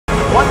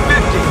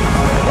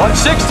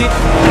160.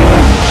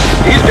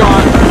 He's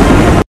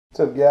gone. What's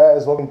up,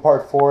 guys? Welcome to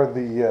part 4 of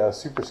the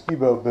Super ski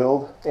boat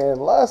build.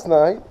 And last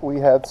night we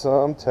had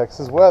some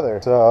Texas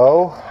weather.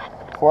 So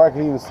before I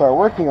can even start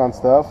working on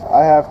stuff,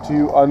 I have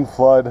to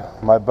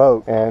unflood my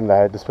boat. And I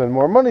had to spend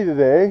more money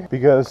today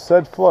because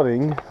said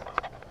flooding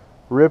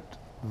ripped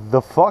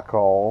the fuck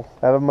all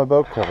out of my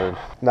boat cover.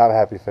 Not a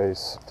happy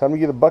face. Time to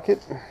get a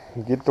bucket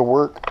and get to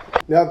work.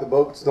 Now that the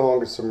boat's no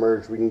longer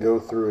submerged, we can go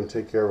through and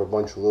take care of a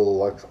bunch of little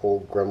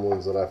electrical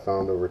gremlins that I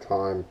found over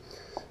time.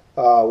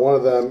 One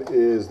of them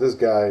is this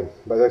guy.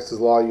 By Texas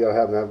law, you gotta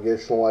have a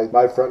navigational light.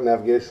 My front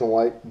navigational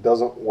light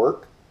doesn't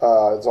work.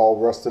 It's all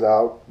rusted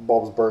out,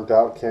 bulb's burnt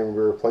out, can't even be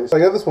replaced. I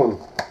got this one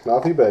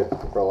off eBay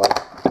for like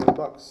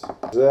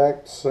 $10.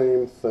 Exact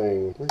same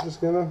thing. We're just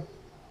gonna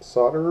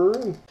solder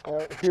her in.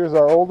 Here's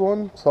our old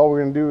one. So all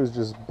we're gonna do is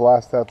just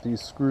blast out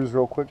these screws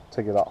real quick,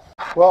 take it off.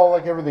 Well,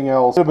 like everything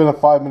else, it would have been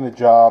a 5-minute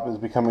job, is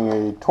becoming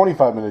a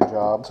 25-minute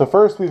job. So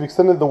first we've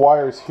extended the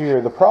wires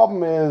here. The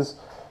problem is,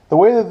 the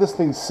way that this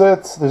thing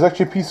sits, there's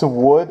actually a piece of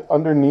wood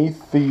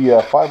underneath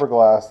the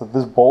fiberglass that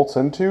this bolts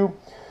into,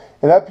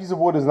 and that piece of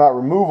wood is not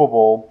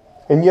removable,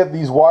 and yet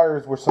these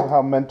wires were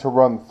somehow meant to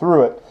run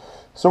through it.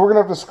 So we're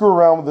going to have to screw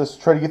around with this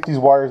to try to get these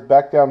wires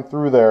back down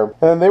through there.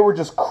 And then they were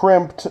just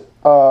crimped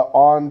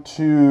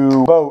onto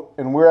the boat,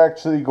 and we're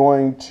actually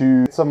going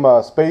to get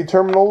some spade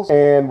terminals,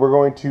 and we're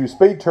going to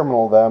spade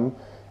terminal them,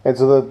 and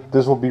so that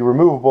this will be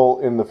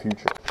removable in the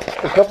future.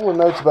 A couple of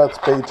notes about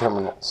spade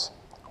terminals.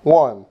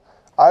 One,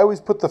 I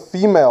always put the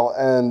female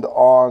end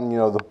on,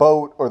 the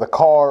boat or the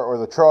car or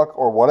the truck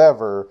or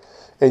whatever,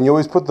 and you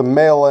always put the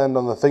male end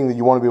on the thing that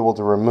you want to be able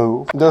to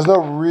remove. There's no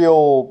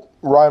real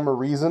rhyme or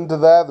reason to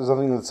that. There's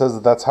nothing that says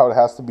that that's how it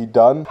has to be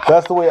done.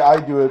 That's the way I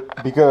do it,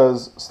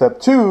 because step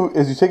 2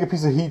 is you take a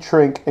piece of heat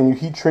shrink and you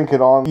heat shrink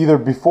it on either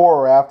before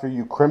or after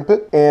you crimp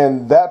it,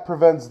 and that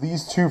prevents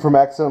these two from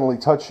accidentally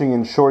touching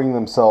and shorting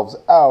themselves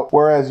out,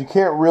 whereas you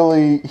can't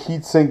really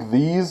heat sink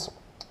these.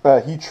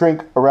 Heat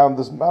shrink around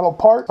this metal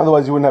part,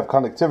 otherwise you wouldn't have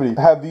conductivity.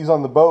 I had these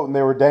on the boat and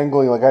they were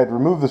dangling like I had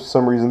removed this for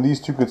some reason.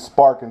 These two could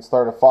spark and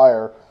start a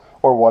fire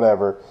or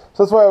whatever.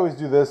 So that's why I always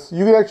do this.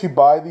 You can actually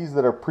buy these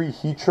that are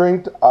pre-heat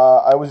shrinked.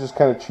 I was just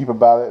kind of cheap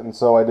about it, and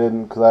so I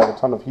didn't, because I have a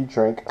ton of heat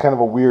shrink. Kind of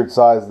a weird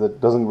size that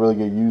doesn't really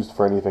get used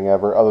for anything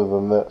ever other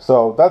than this.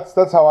 So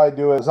that's how I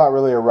do it. It's not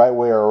really a right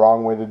way or a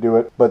wrong way to do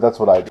it, but that's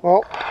what I do.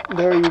 Well,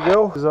 there you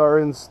go. This is our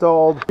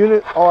installed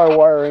unit, all our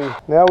wiring.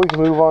 Now we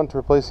can move on to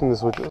replacing the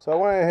switches. So I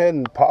went ahead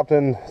and popped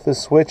in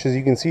this switch. As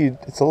you can see,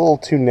 it's a little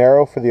too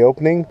narrow for the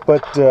opening,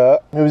 but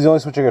it was the only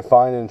switch I could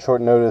find in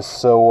short notice,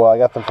 so I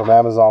got them from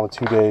Amazon with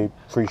 2-day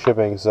free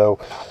shipping. So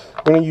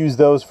we're going to use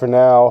those for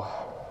now,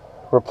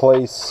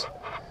 replace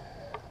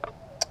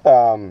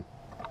the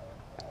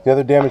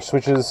other damaged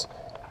switches,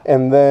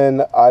 and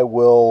then I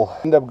will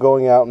end up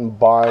going out and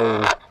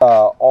buying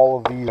all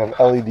of these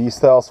LED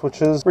style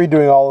switches,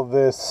 redoing all of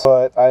this,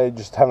 but I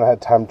just haven't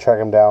had time to track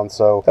them down.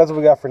 So that's what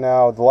we got for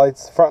now. The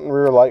lights, front and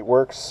rear light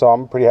works, so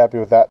I'm pretty happy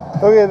with that.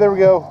 Okay, there we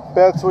go.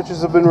 Bad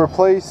switches have been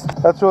replaced.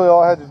 That's really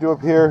all I had to do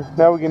up here.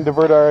 Now we can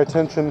divert our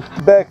attention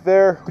back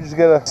there. We just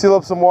gotta seal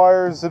up some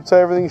wires, zip tie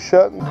everything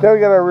shut. Now we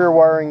got our rear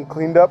wiring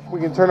cleaned up. We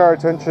can turn our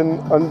attention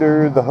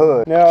under the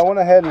hood. Now I went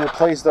ahead and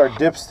replaced our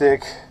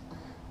dipstick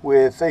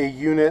with a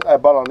unit I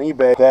bought on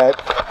eBay that,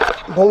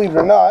 believe it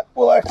or not,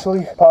 will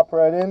actually pop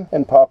right in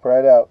and pop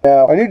right out.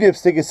 Now, our new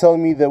dipstick is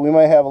telling me that we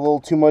might have a little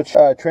too much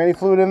tranny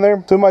fluid in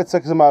there, so we might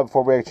suck some out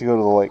before we actually go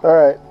to the lake.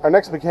 Alright, our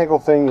next mechanical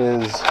thing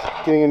is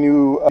getting a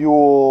new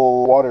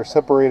fuel water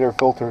separator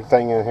filter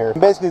thing in here.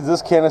 Basically, it's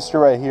this canister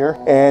right here,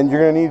 and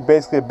you're going to need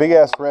basically a big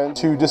ass wrench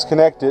to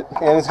disconnect it,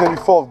 and it's going to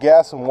be full of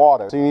gas and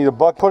water. So you need a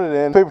bucket, put it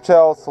in, paper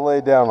towels to lay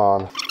it down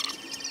on.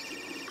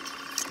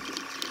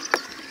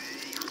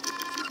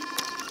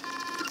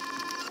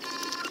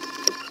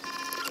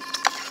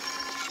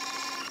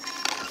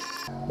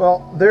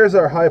 Well, there's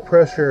our high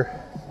pressure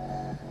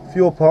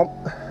fuel pump.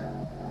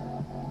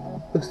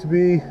 Looks to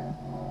be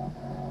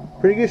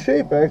pretty good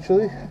shape,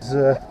 actually. It's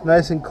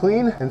nice and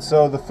clean, and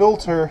so the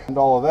filter and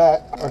all of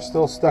that are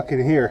still stuck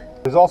in here.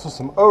 There's also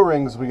some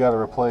O-rings we got to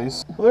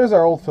replace. Well, there's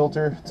our old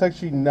filter. It's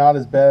actually not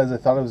as bad as I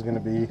thought it was going to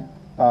be.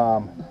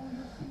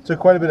 Took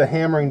quite a bit of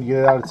hammering to get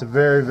it out. It's a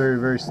very, very,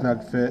 very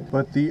snug fit.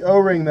 But the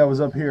O-ring that was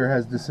up here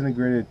has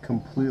disintegrated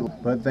completely.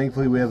 But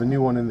thankfully we have a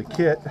new one in the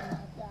kit.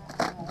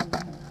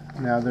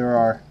 Now there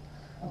are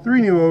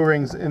 3 new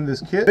O-rings in this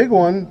kit. The big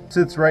one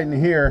sits right in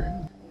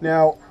here.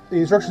 Now the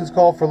instructions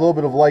call for a little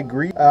bit of light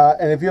grease,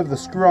 and if you have the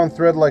screw-on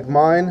thread like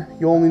mine,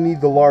 you only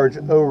need the large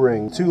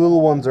O-ring. 2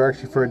 little ones are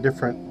actually for a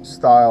different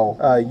style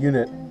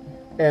unit.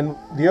 And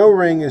the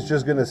O-ring is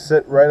just going to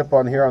sit right up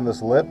on here on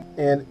this lip,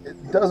 and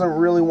it doesn't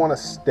really want to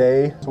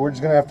stay, so we're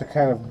just going to have to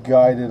kind of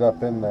guide it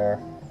up in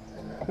there.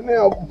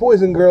 Now,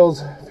 boys and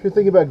girls, if you're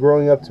thinking about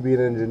growing up to be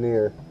an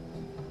engineer,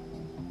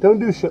 don't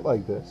do shit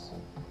like this.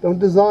 Don't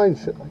design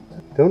shit like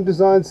that. Don't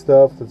design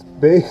stuff that's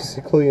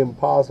basically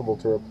impossible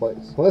to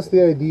replace. Unless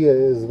the idea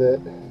is that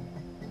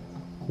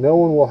no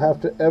one will have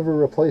to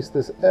ever replace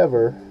this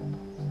ever,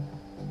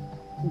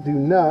 do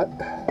not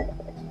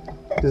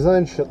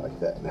design shit like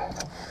that.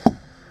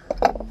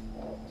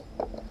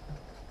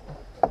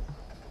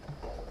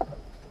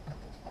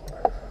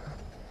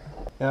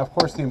 And of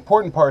course the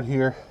important part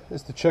here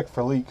is to check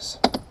for leaks,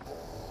 which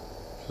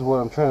is what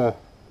I'm trying to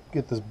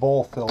get this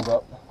bowl filled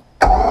up.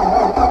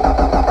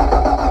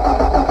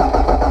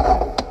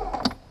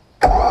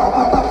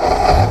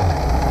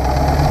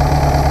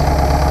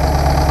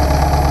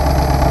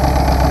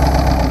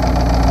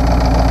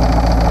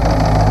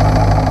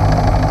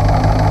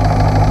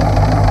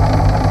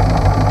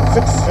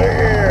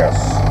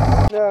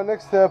 Success! Now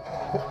next step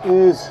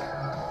is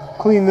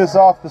clean this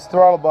off this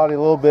throttle body a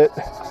little bit.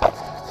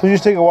 So you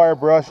just take a wire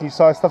brush, and you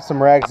saw I stuffed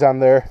some rags down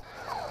there.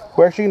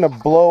 We're actually going to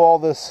blow all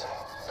this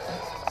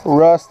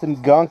rust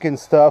and gunk and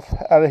stuff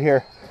out of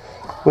here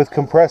with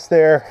compressed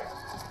air.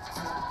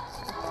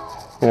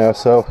 You know,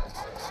 so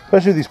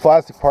especially with these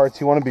plastic parts,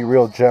 you want to be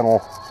real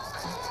gentle.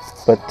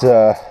 But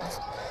the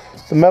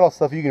metal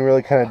stuff you can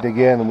really kind of dig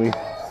in, and we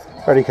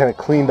already kind of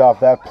cleaned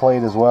off that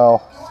plate as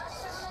well.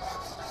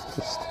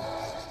 Just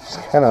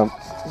kind of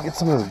get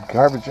some of this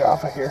garbage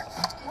off of here.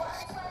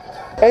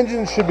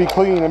 Engine should be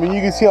clean. I mean, you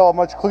can see how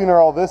much cleaner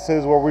all this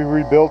is where we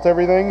rebuilt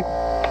everything.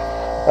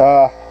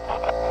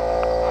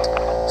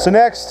 So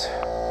next,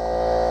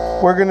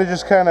 we're gonna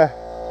just kind of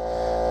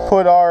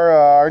put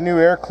our new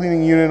air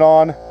cleaning unit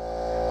on.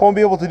 Won't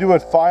be able to do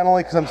it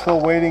finally because I'm still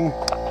waiting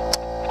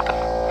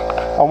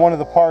on one of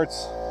the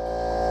parts.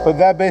 But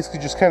that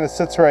basically just kind of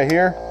sits right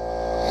here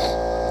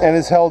and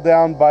is held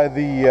down by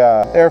the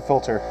air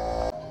filter.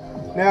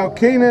 Now,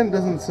 K&N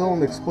doesn't sell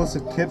an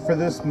explicit kit for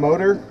this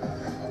motor.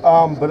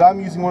 But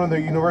I'm using one of their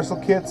universal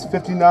kits,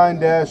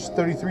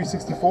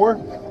 59-3364,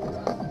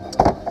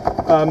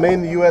 made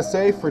in the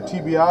USA for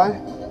TBI.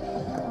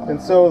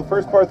 And so the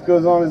first part that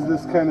goes on is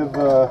this kind of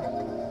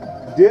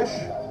dish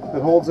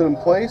that holds it in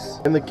place.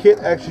 And the kit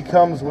actually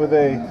comes with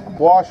a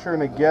washer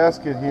and a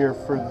gasket here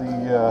for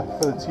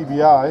the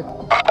TBI.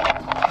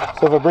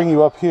 So if I bring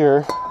you up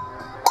here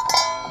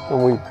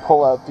and we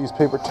pull out these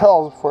paper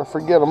towels before I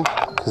forget them,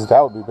 because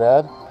that would be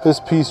bad. This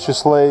piece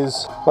just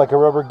lays like a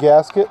rubber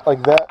gasket,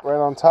 like that, right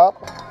on top.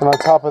 And on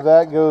top of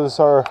that goes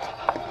our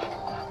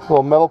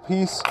little metal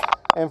piece.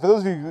 And for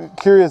those of you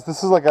curious,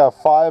 this is like a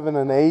 5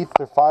 1/8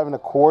 or 5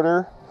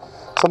 1/4,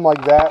 something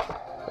like that.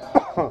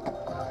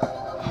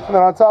 And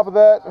then on top of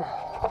that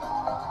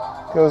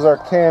goes our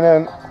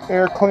K&N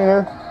air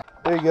cleaner.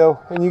 There you go.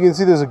 And you can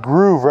see there's a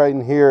groove right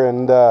in here,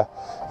 and the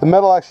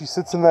metal actually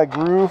sits in that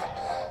groove.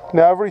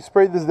 Now I've already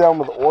sprayed this down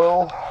with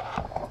oil.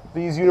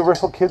 These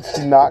universal kits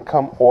do not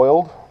come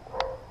oiled.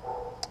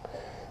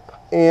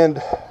 And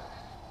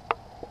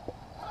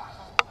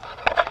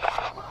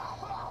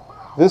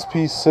this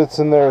piece sits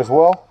in there as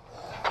well.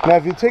 Now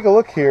if you take a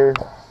look here,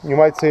 you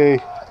might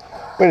say,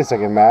 wait a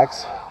second,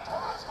 Max,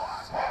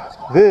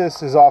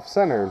 this is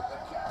off-centered.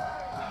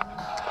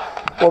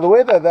 Well, the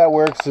way that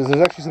works is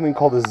there's actually something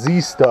called a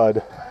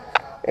Z-stud,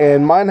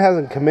 and mine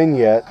hasn't come in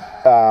yet.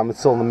 It's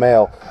still in the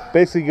mail.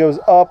 Basically goes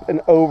up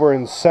and over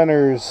and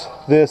centers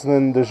this, and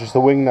then there's just the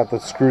wing nut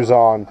that screws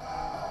on.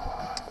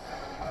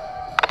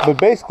 But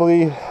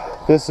basically,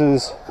 this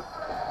is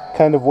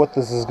kind of what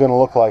this is going to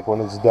look like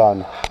when it's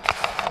done.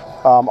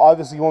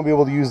 Obviously, you won't be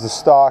able to use the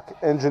stock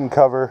engine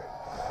cover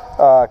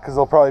because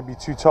they'll probably be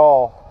too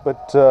tall.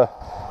 But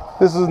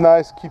this is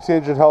nice, keeps the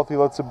engine healthy,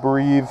 lets it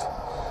breathe.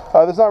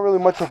 There's not really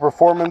much of a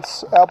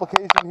performance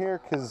application here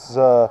because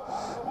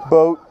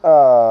boat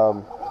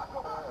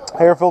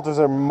air filters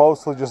are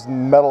mostly just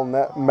metal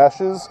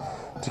meshes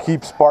to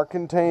keep spark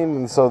contained,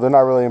 and so they're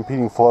not really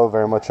impeding flow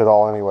very much at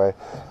all anyway.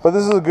 But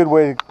this is a good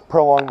way to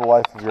prolong the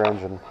life of your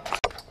engine.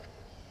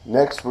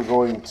 Next, we're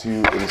going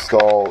to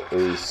install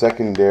a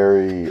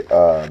secondary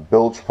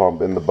bilge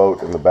pump in the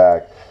boat in the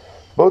back.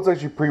 The boat's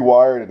actually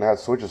pre-wired and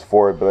has switches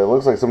for it, but it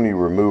looks like somebody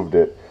removed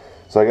it.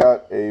 So I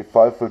got a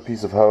 5-foot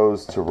piece of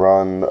hose to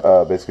run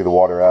basically the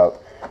water out.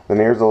 Then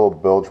here's a little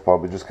bilge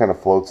pump. It just kind of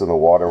floats in the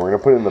water. We're going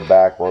to put it in the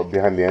back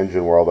behind the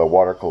engine where all that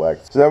water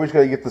collects. So now we just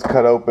got to get this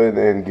cut open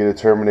and get it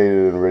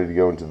terminated and ready to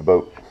go into the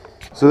boat.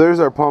 So there's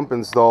our pump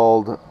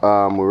installed.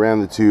 We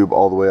ran the tube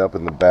all the way up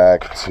in the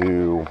back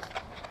to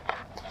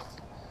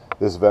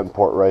this vent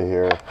port right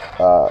here.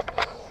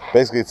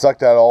 Basically it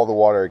sucked out all the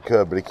water it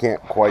could, but it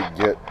can't quite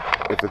get,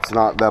 if it's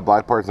not, that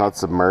black part's not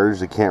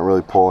submerged, it can't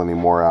really pull any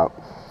more out.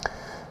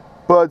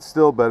 But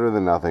still better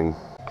than nothing.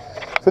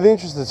 For the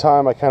interest of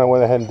time, I kind of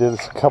went ahead and did a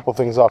couple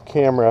things off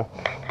camera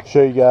to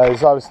show you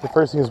guys. Obviously, the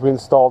first thing is we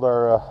installed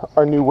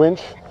our new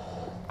winch.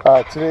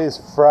 Today is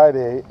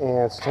Friday,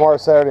 and so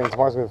tomorrow's Saturday, and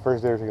tomorrow's going to be the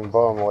first day we're taking the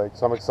boat on the lake.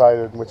 So I'm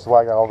excited, which is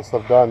why I got all this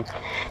stuff done.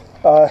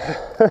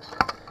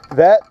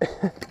 That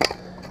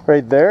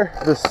right there,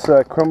 this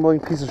crumbling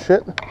piece of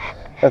shit,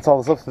 that's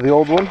all that's left of the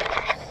old one.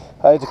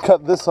 I had to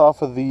cut this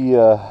off of the,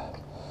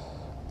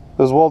 it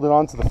was welded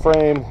onto the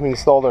frame. We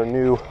installed our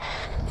new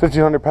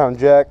 1,500-pound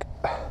jack.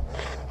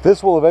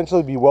 This will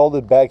eventually be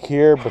welded back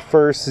here, but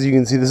first, as you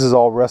can see, this is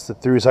all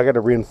rusted through, so I got to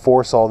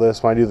reinforce all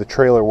this when I do the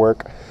trailer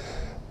work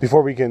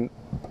before we can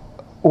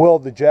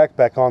weld the jack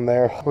back on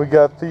there. We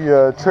got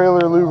the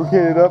trailer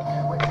lubricated up,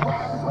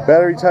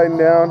 battery tightened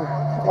down,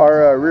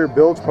 our rear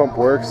bilge pump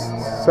works.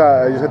 So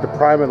I just had to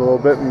prime it a little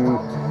bit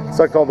and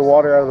sucked all the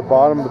water out of the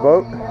bottom of the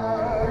boat.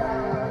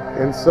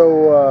 And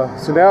so,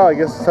 so now I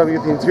guess it's time to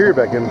get the interior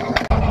back in.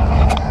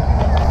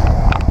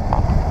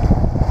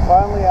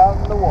 Finally out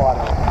in the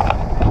water.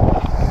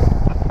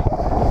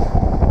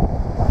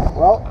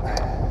 Well,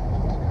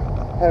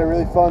 had a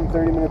really fun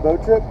 30-minute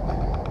boat trip,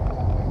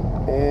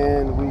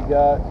 and we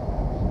got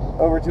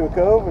over to a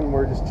cove and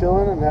we're just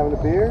chilling and having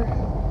a beer,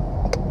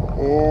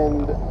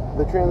 and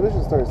the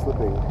transmission started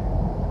slipping,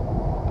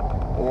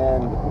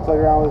 and we played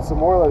around with it some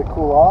more, let it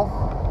cool off.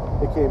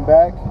 It came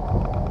back,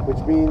 which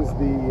means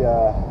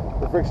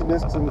the friction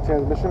discs in the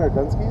transmission are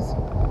Dunskies,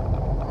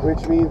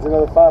 which means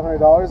another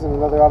 $500 and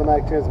another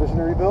automatic transmission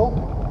to rebuild,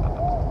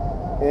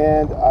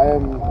 and I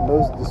am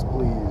most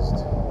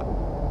displeased,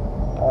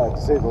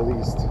 to say the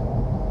least.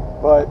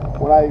 But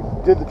when I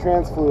did the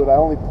trans fluid, I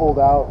only pulled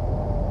out,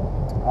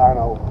 I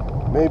don't know,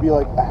 maybe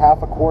like a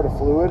half a quart of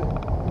fluid.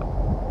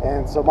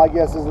 And so my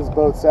guess is this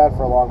boat sat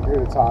for a long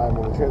period of time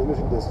and the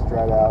transmission discs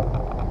dried out.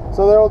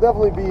 So there will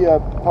definitely be a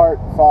part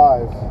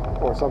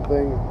 5 or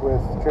something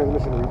with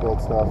transmission rebuild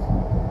stuff.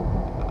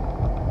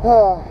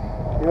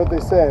 You know what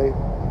they say,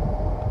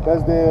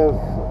 best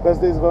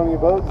days of owning a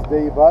boat is the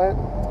day you buy it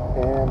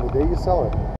and the day you sell it.